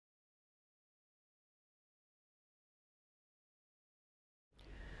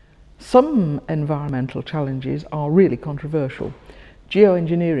Some environmental challenges are really controversial.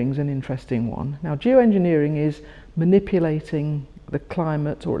 Geoengineering is an interesting one. Now, geoengineering is manipulating the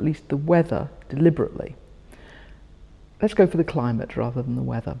climate, or at least the weather, deliberately. Let's go for the climate rather than the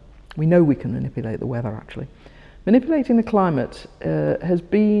weather. We know we can manipulate the weather, actually. Manipulating the climate has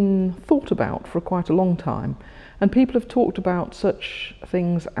been thought about for quite a long time, and people have talked about such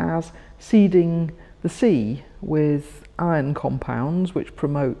things as seeding the sea with iron compounds, which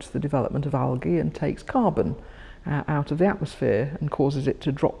promotes the development of algae and takes carbon out of the atmosphere and causes it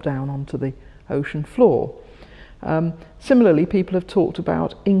to drop down onto the ocean floor. Similarly, people have talked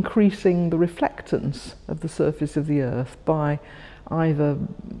about increasing the reflectance of the surface of the Earth by either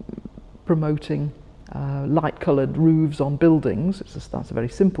promoting light-coloured roofs on buildings. That's a very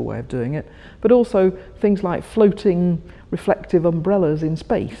simple way of doing it, but also things like floating reflective umbrellas in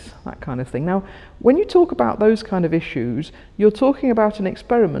space, that kind of thing. Now, when you talk about those kind of issues, you're talking about an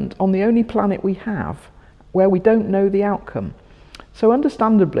experiment on the only planet we have where we don't know the outcome. So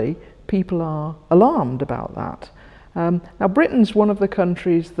understandably, people are alarmed about that. Now, Britain's one of the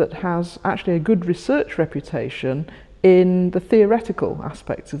countries that has actually a good research reputation in the theoretical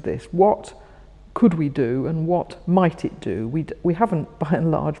aspects of this. What could we do and what might it do? We haven't, by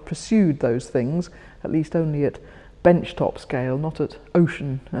and large, pursued those things, at least only at benchtop scale, not at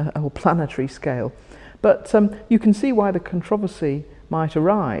ocean or planetary scale. But you can see why the controversy might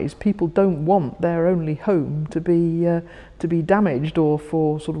arise. People don't want their only home to be damaged, or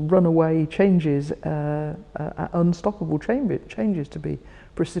for sort of runaway changes, unstoppable changes to be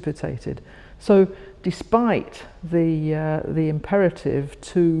precipitated. So, despite the imperative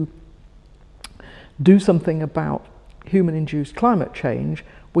to do something about human-induced climate change,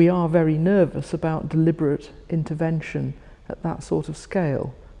 we are very nervous about deliberate intervention at that sort of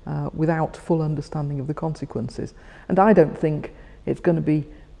scale without full understanding of the consequences. And I don't think it's going to be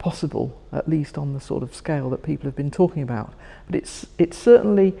possible, at least on the sort of scale that people have been talking about. But it's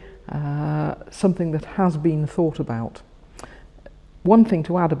certainly something that has been thought about. One thing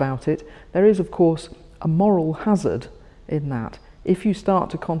to add about it, there is of course a moral hazard in that. If you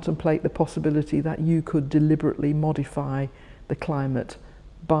start to contemplate the possibility that you could deliberately modify the climate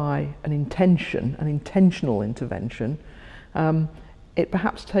by an intentional intervention, it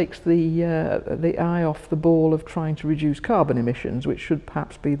perhaps takes the eye off the ball of trying to reduce carbon emissions, which should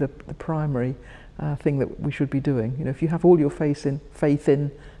perhaps be the primary thing that we should be doing. You know, if you have all your faith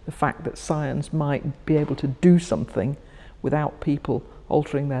in the fact that science might be able to do something without people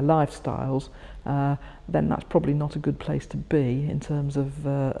altering their lifestyles, then that's probably not a good place to be in terms of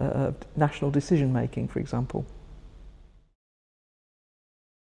national decision making, for example.